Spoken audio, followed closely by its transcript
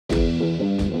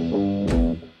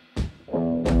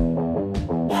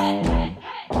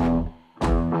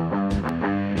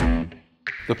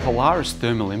The Polaris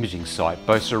thermal imaging sight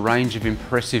boasts a range of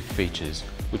impressive features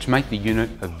which make the unit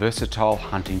a versatile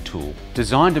hunting tool,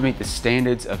 designed to meet the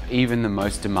standards of even the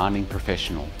most demanding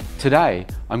professional. Today,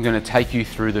 I'm going to take you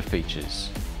through the features.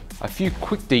 A few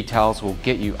quick details will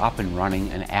get you up and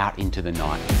running and out into the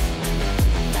night.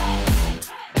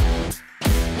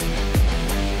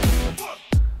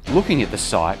 Looking at the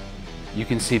sight, you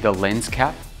can see the lens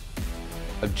cap,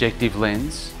 objective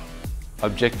lens,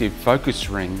 objective focus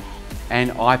ring,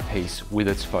 and eyepiece with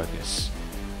its focus.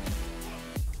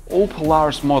 All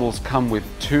Polaris models come with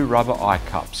 2 rubber eye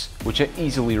cups, which are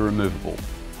easily removable.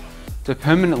 To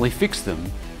permanently fix them,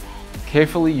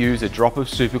 carefully use a drop of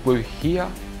superglue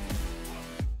here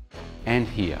and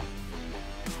here.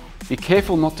 Be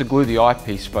careful not to glue the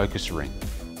eyepiece focus ring.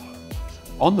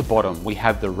 On the bottom, we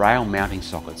have the rail mounting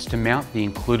sockets to mount the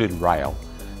included rail.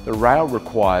 The rail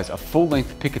requires a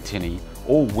full-length Picatinny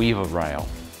or Weaver rail.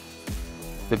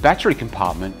 The battery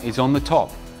compartment is on the top,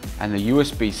 and the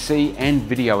USB-C and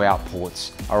video out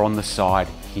ports are on the side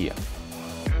here.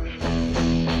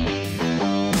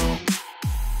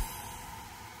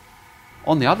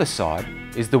 On the other side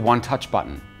is the one-touch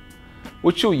button,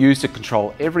 which you'll use to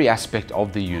control every aspect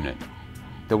of the unit.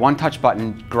 The one-touch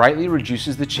button greatly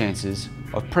reduces the chances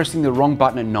of pressing the wrong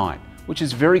button at night, which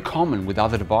is very common with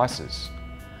other devices.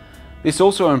 This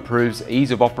also improves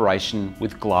ease of operation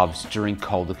with gloves during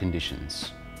colder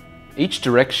conditions. Each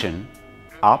direction,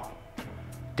 up,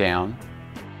 down,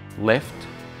 left,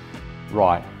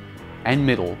 right, and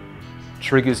middle,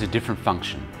 triggers a different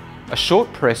function. A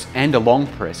short press and a long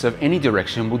press of any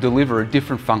direction will deliver a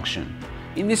different function.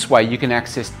 In this way, you can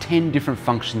access 10 different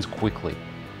functions quickly.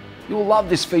 You will love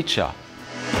this feature.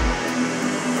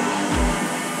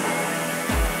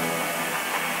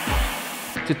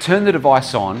 To turn the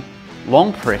device on,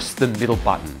 long press the middle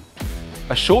button.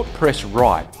 A short press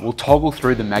right will toggle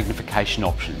through the magnification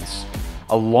options.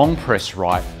 A long press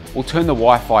right will turn the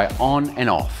Wi-Fi on and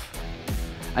off.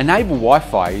 Enable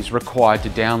Wi-Fi is required to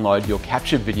download your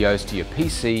captured videos to your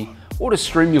PC or to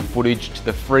stream your footage to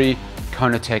the free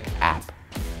CONOTECH app.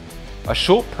 A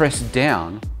short press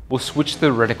down will switch the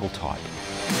reticle type.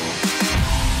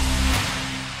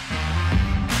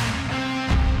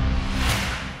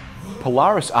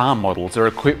 Polaris R models are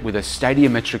equipped with a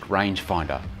Stadiametric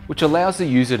Rangefinder, which allows the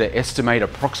user to estimate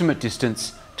approximate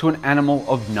distance to an animal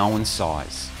of known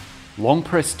size. Long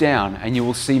press down and you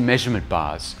will see measurement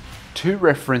bars, 2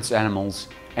 reference animals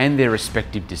and their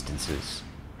respective distances.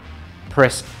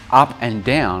 Press up and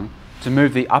down to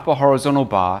move the upper horizontal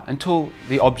bar until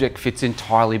the object fits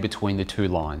entirely between the 2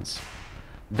 lines.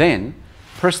 Then,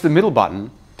 press the middle button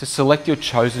to select your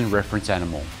chosen reference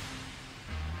animal.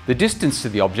 The distance to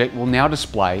the object will now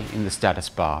display in the status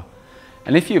bar,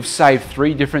 and if you have saved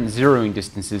 3 different zeroing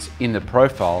distances in the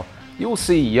profile, you will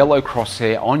see a yellow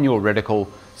crosshair on your reticle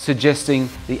suggesting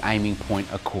the aiming point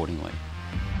accordingly.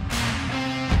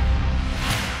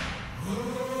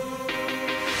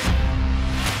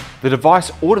 The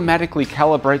device automatically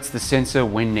calibrates the sensor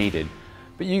when needed,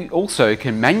 but you also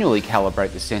can manually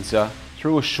calibrate the sensor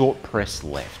through a short press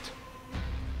left.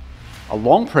 A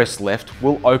long press left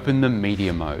will open the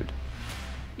media mode.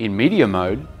 In media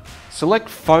mode, select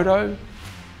photo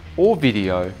or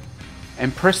video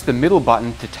and press the middle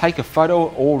button to take a photo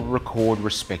or record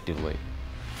respectively.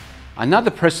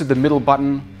 Another press of the middle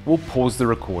button will pause the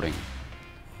recording.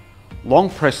 Long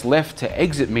press left to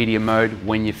exit media mode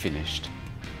when you're finished.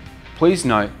 Please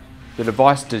note, the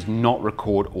device does not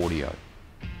record audio.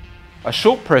 A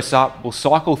short press up will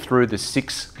cycle through the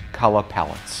 6 color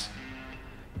palettes.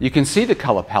 You can see the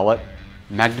color palette,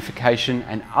 magnification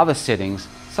and other settings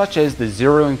such as the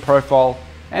zeroing profile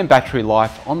and battery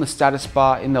life on the status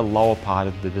bar in the lower part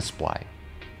of the display.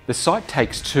 The sight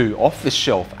takes 2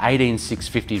 off-the-shelf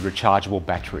 18650 rechargeable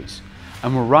batteries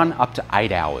and will run up to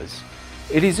 8 hours.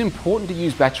 It is important to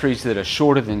use batteries that are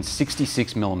shorter than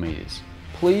 66mm.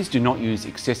 Please do not use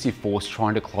excessive force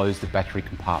trying to close the battery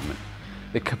compartment.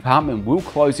 The compartment will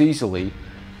close easily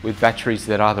with batteries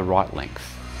that are the right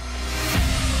length.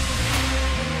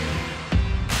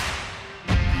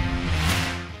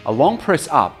 A long press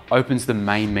up opens the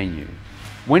main menu.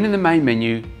 When in the main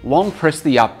menu, long press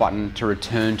the up button to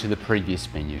return to the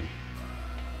previous menu.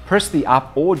 Press the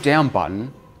up or down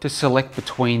button to select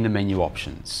between the menu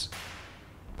options.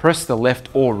 Press the left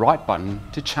or right button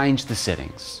to change the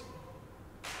settings.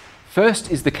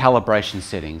 First is the calibration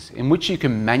settings, in which you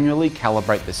can manually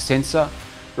calibrate the sensor,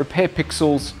 repair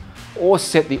pixels, or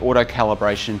set the auto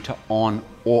calibration to on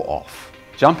or off.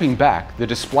 Jumping back, the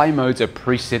display modes are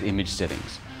preset image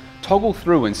settings. Toggle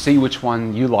through and see which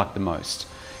one you like the most.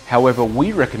 However,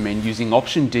 we recommend using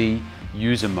option D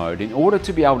User Mode in order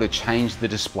to be able to change the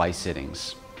display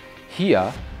settings.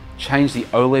 Here, change the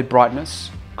OLED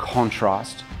brightness,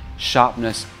 contrast,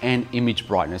 sharpness and image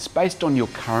brightness based on your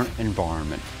current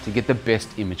environment to get the best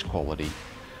image quality.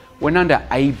 When under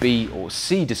A, B or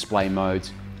C display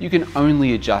modes, you can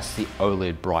only adjust the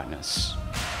OLED brightness.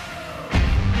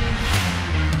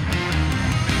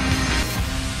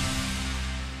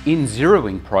 In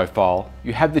zeroing profile,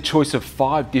 you have the choice of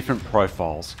 5 different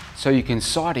profiles, so you can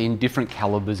sight in different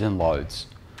calibers and loads.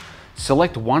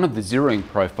 Select one of the zeroing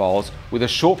profiles with a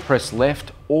short press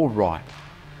left or right.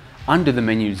 Under the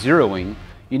menu Zeroing,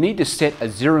 you need to set a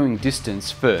zeroing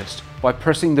distance first by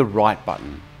pressing the right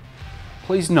button.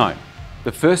 Please note,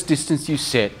 the first distance you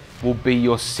set will be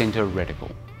your center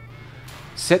reticle.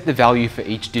 Set the value for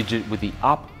each digit with the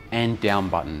up and down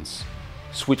buttons.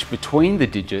 Switch between the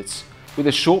digits with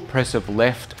a short press of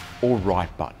left or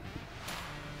right button.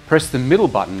 Press the middle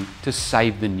button to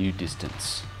save the new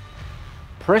distance.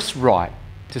 Press right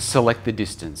to select the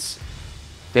distance.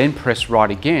 Then press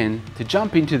right again to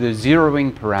jump into the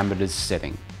zeroing parameters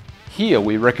setting. Here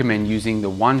we recommend using the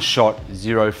one-shot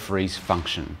zero freeze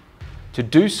function. To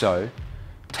do so,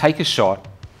 take a shot,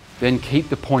 then keep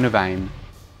the point of aim.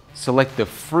 Select the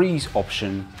freeze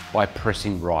option by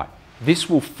pressing right. This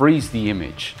will freeze the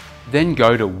image. Then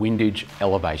go to windage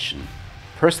elevation.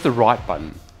 Press the right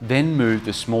button, then move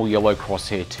the small yellow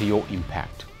crosshair to your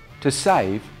impact. To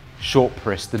save, short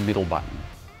press the middle button.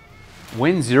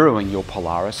 When zeroing your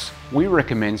Polaris, we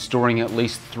recommend storing at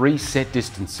least 3 set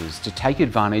distances to take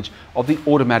advantage of the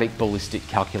automatic ballistic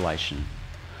calculation.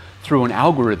 Through an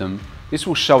algorithm, this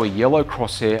will show a yellow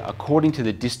crosshair according to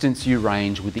the distance you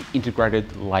range with the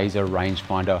integrated laser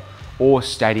rangefinder or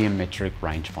Stadiametric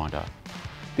Rangefinder.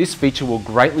 This feature will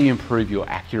greatly improve your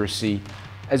accuracy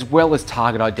as well as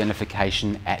target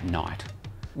identification at night.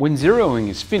 When zeroing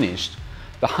is finished,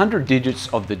 the 100 digits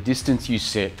of the distance you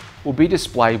set will be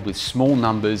displayed with small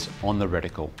numbers on the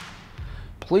reticle.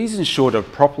 Please ensure to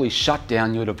properly shut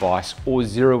down your device or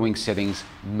zeroing settings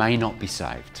may not be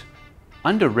saved.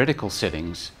 Under reticle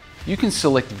settings, you can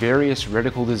select various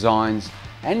reticle designs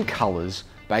and colors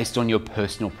based on your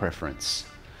personal preference.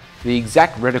 The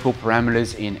exact reticle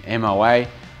parameters in MOA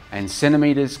and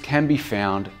centimeters can be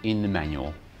found in the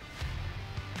manual.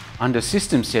 Under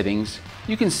system settings,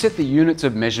 you can set the units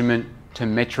of measurement to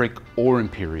metric or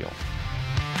imperial.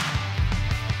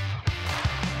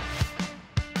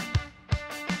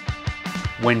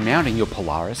 When mounting your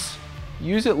Polaris,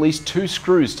 use at least 2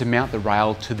 screws to mount the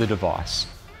rail to the device,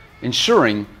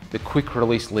 ensuring the quick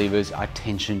release levers are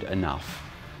tensioned enough.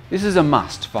 This is a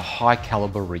must for high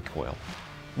caliber recoil.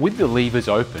 With the levers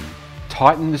open,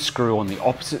 tighten the screw on the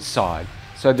opposite side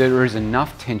so there is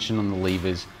enough tension on the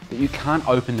levers that you can't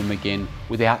open them again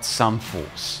without some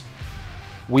force.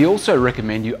 We also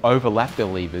recommend you overlap the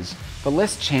levers for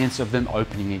less chance of them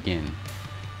opening again.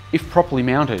 If properly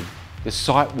mounted, the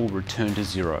sight will return to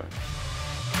 0.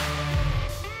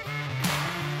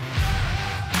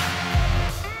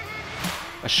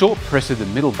 A short press of the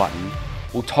middle button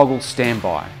will toggle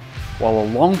standby, while a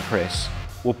long press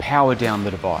will power down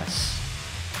the device.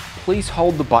 Please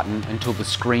hold the button until the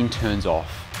screen turns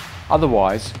off.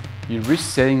 Otherwise, you risk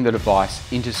setting the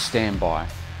device into standby,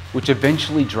 which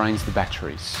eventually drains the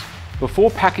batteries.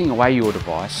 Before packing away your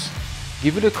device,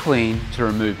 give it a clean to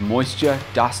remove moisture,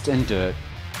 dust and dirt,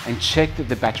 and check that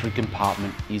the battery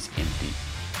compartment is empty.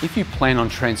 If you plan on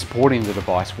transporting the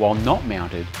device while not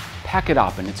mounted, pack it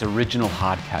up in its original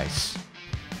hard case.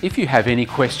 If you have any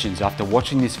questions after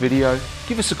watching this video,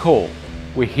 give us a call.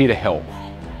 We're here to help.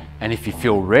 And if you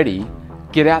feel ready,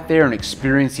 get out there and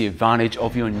experience the advantage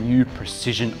of your new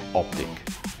precision optic.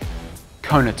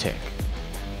 CONOTECH.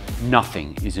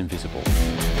 Nothing is invisible.